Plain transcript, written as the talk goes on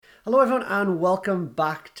Hello everyone and welcome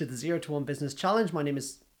back to the 0 to 1 Business Challenge. My name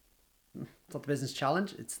is, it's not the Business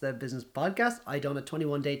Challenge, it's the Business Podcast. I done a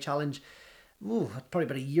 21-day challenge, probably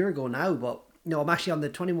about a year ago now, but no, I'm actually on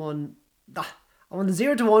the I'm on the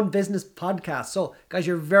 0 to 1 Business Podcast. So guys,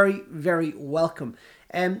 you're very, very welcome.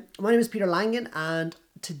 My name is Peter Langan and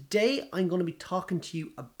today I'm going to be talking to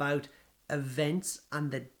you about events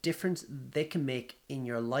and the difference they can make in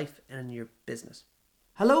your life and in your business.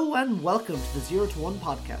 Hello and welcome to the 0 to 1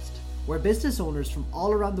 podcast, where business owners from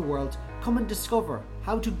all around the world come and discover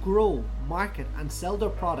how to grow, market and sell their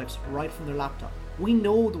products right from their laptop. We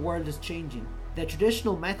know the world is changing. The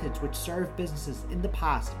traditional methods which served businesses in the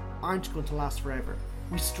past aren't going to last forever.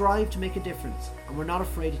 We strive to make a difference and we're not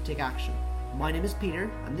afraid to take action. My name is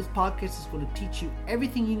Peter and this podcast is going to teach you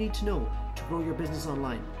everything you need to know to grow your business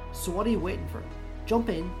online. So what are you waiting for? Jump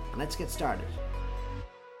in and let's get started.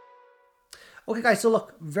 Okay guys, so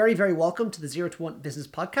look, very, very welcome to the 0 to 1 Business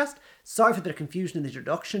Podcast. Sorry for the confusion in the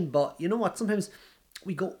introduction, but you know what? Sometimes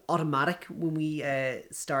we go automatic when we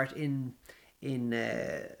start when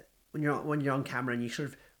you're on camera and you sort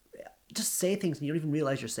of just say things and you don't even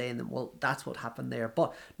realize you're saying them. Well, that's what happened there.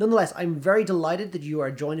 But nonetheless, I'm very delighted that you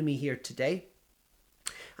are joining me here today.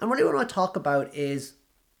 And what I want to talk about is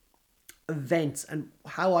events and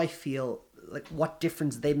how I feel like what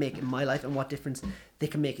difference they make in my life and what difference they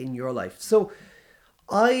can make in your life. So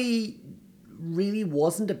I really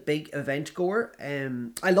wasn't a big event goer.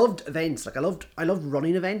 I loved events. I loved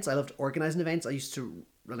running events. I loved organizing events. I used to,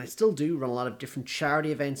 and I still do, run a lot of different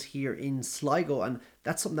charity events here in Sligo, and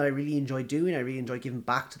that's something that I really enjoy doing. I really enjoy giving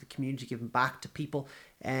back to the community, giving back to people,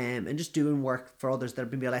 and just doing work for others that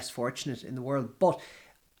have been maybe less fortunate in the world. But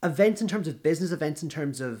events in terms of business, events in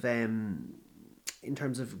terms of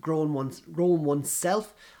growing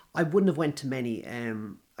oneself, I wouldn't have went to many.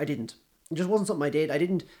 I didn't. It just wasn't something I did. I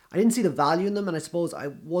didn't see the value in them, and I suppose I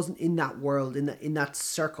wasn't in that world, in that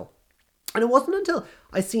circle. And it wasn't until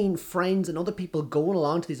I seen friends and other people going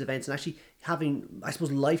along to these events and actually having, I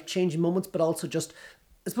suppose, life-changing moments, but also just,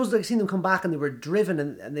 I suppose, like, seeing them come back and they were driven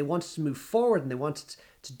and they wanted to move forward and they wanted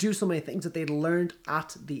to do so many things that they'd learned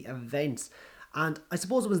at the events. And I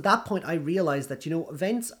suppose it was that point I realized that,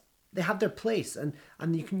 events, they have their place and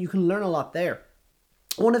you can learn a lot there.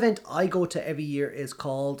 One event I go to every year is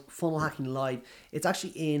called Funnel Hacking Live. It's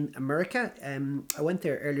actually in America. I went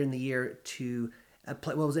there earlier in the year to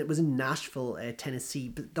it was in Nashville,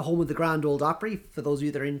 Tennessee, the home of the Grand Ole Opry, for those of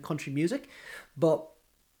you that are in country music. But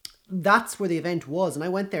that's where the event was, and I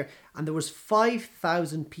went there and there was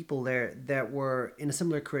 5,000 people there that were in a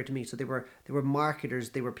similar career to me. So they were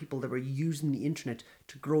marketers, they were people that were using the internet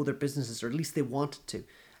to grow their businesses, or at least they wanted to.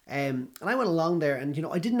 And I went along there and,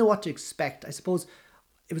 I didn't know what to expect. I suppose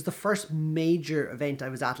it was the first major event I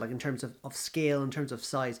was at, like in terms of scale, in terms of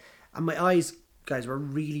size. And my eyes, guys, were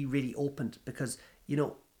really, really opened because,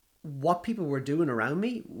 what people were doing around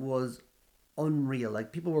me was unreal.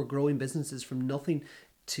 Like, people were growing businesses from nothing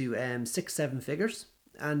to 6-7 figures.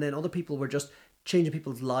 And then other people were just changing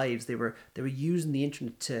people's lives. They were using the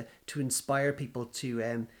internet to inspire people,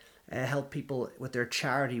 to help people with their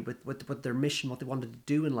charity, with their mission, what they wanted to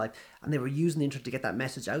do in life, and they were using the internet to get that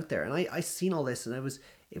message out there. And I seen all this, and it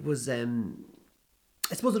was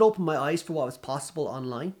I suppose it opened my eyes for what was possible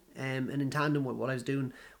online. And in tandem with what I was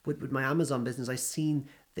doing with my Amazon business, I seen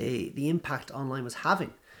the impact online was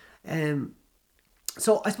having.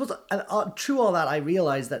 So I suppose through all that, I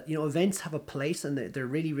realized that, events have a place and they're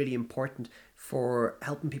really, really important for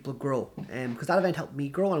helping people grow. Because that event helped me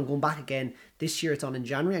grow, and I'm going back again this year. It's on in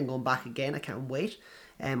January. I'm going back again. I can't wait.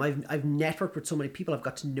 I've networked with so many people. I've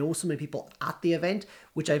got to know so many people at the event,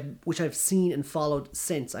 which I've seen and followed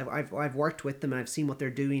since. I've worked with them and I've seen what they're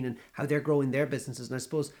doing and how they're growing their businesses, and I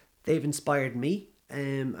suppose they've inspired me.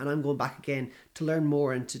 And I'm going back again to learn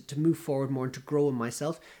more and to move forward more and to grow in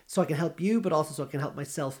myself, so I can help you, but also so I can help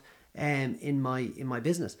myself in my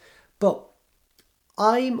business. But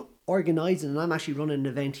I'm organising and I'm actually running an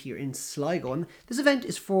event here in Sligo, and this event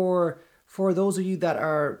is for those of you that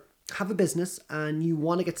have a business and you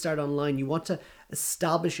want to get started online. You want to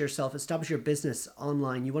establish your business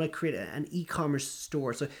online. You want to create an e-commerce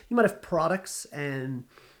store. So you might have products and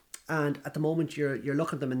at the moment you're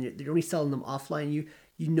looking at them and you're only selling them offline.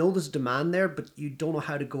 You know there's demand there, but you don't know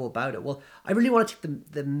how to go about it. Well, I really want to take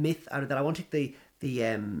the myth out of that. I want to take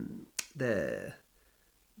the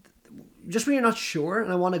just when you're not sure, and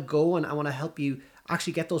I want to go and I want to help you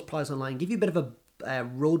actually get those products online, give you a bit of a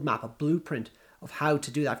roadmap, a blueprint of how to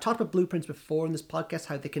do that. I've talked about blueprints before in this podcast,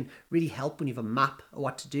 how they can really help when you have a map of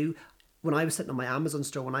what to do. When I was sitting on my Amazon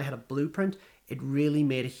store, when I had a blueprint, it really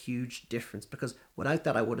made a huge difference, because without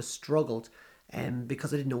that I would have struggled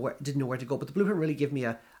because I didn't know where to go. But the blueprint really gave me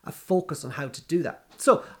a focus on how to do that.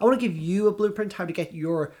 So I want to give you a blueprint how to get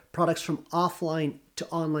your products from offline to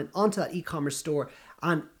online onto that e-commerce store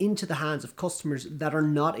and into the hands of customers that are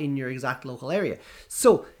not in your exact local area.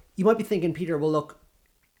 So you might be thinking, Peter, well, look,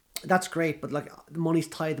 that's great, but like the money's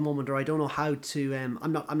tight at the moment, or I don't know how to.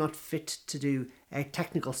 I'm not fit to do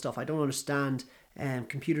technical stuff. I don't understand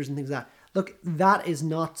computers and things like that. Look, that is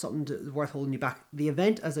not something worth holding you back. The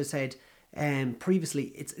event, as I said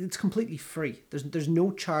previously, it's completely free. There's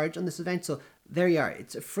no charge on this event, so there you are.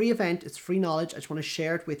 It's a free event. It's free knowledge. I just want to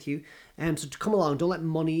share it with you. So to come along, don't let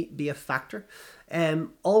money be a factor.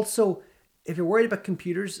 Also, if you're worried about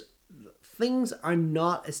computers, things are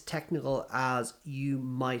not as technical as you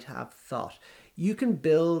might have thought. You can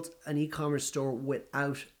build an e-commerce store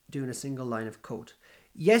without doing a single line of code.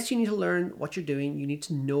 Yes, you need to learn what you're doing. You need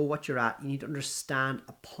to know what you're at. You need to understand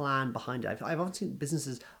a plan behind it. I've often seen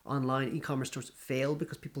businesses online, e-commerce stores fail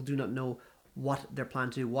because people do not know what they're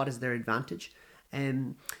planning to do, what is their advantage.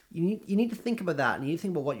 You need to think about that, and you need to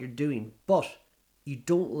think about what you're doing, but you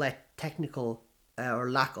don't let technical or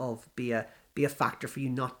lack of be a factor for you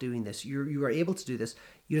not doing this. You are able to do this.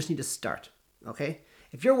 You just need to start. Okay?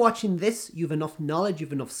 If you're watching this, you have enough knowledge, you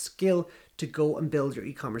have enough skill to go and build your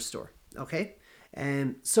e-commerce store. Okay?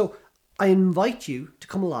 So I invite you to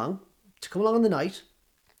come along on the night,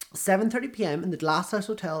 7:30 p.m. in the Glasshouse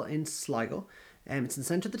Hotel in Sligo. It's in the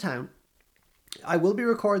centre of the town. I will be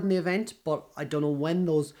recording the event, but I don't know when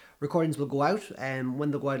those recordings will go out,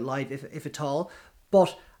 when they'll go out live, if at all.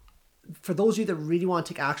 But for those of you that really want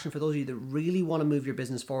to take action, for those of you that really want to move your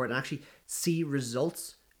business forward and actually see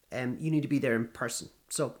results, you need to be there in person.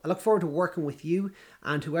 So I look forward to working with you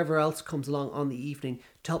and whoever else comes along on the evening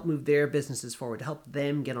to help move their businesses forward, to help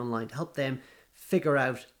them get online, to help them figure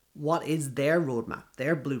out what is their roadmap,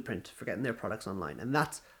 their blueprint for getting their products online. And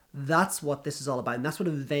that's what this is all about. And that's what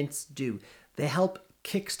events do. They help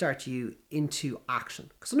kickstart you into action.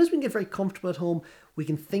 Because sometimes we can get very comfortable at home. We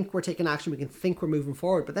can think we're taking action. We can think we're moving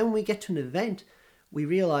forward. But then when we get to an event, we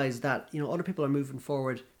realize that, other people are moving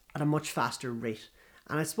forward at a much faster rate.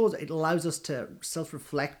 And I suppose it allows us to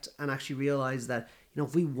self-reflect and actually realize that,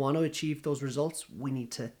 if we want to achieve those results, we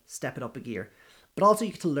need to step it up a gear. But also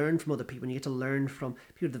you get to learn from other people, and you get to learn from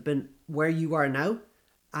people that have been where you are now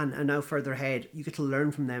and now further ahead. You get to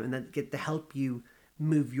learn from them and then get to help you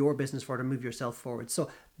move your business forward and move yourself forward. So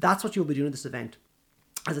that's what you'll be doing at this event.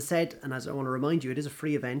 As I said, and as I want to remind you, it is a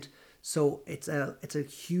free event. So it's a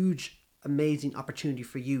huge, amazing opportunity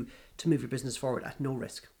for you to move your business forward at no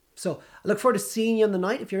risk. So I look forward to seeing you on the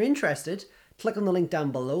night. If you're interested, click on the link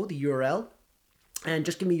down below, the URL, and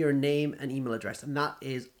just give me your name and email address. And that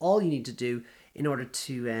is all you need to do in order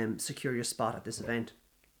to secure your spot at this event.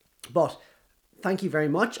 But thank you very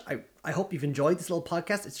much. I hope you've enjoyed this little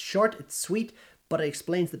podcast. It's short, it's sweet, but it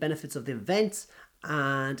explains the benefits of the events,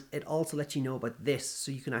 and it also lets you know about this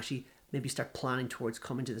so you can actually maybe start planning towards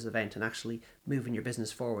coming to this event and actually moving your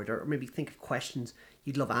business forward, or maybe think of questions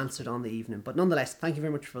you'd love answered on the evening. But nonetheless, thank you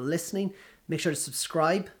very much for listening. Make sure to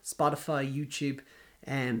subscribe, Spotify, YouTube,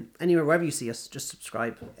 anywhere, wherever you see us, just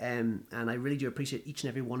subscribe. And I really do appreciate each and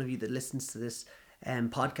every one of you that listens to this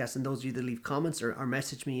podcast, and those of you that leave comments or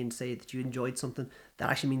message me and say that you enjoyed something. That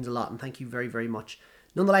actually means a lot, and thank you very, very much.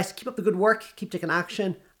 Nonetheless, keep up the good work, keep taking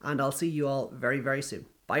action, and I'll see you all very, very soon.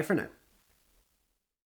 Bye for now.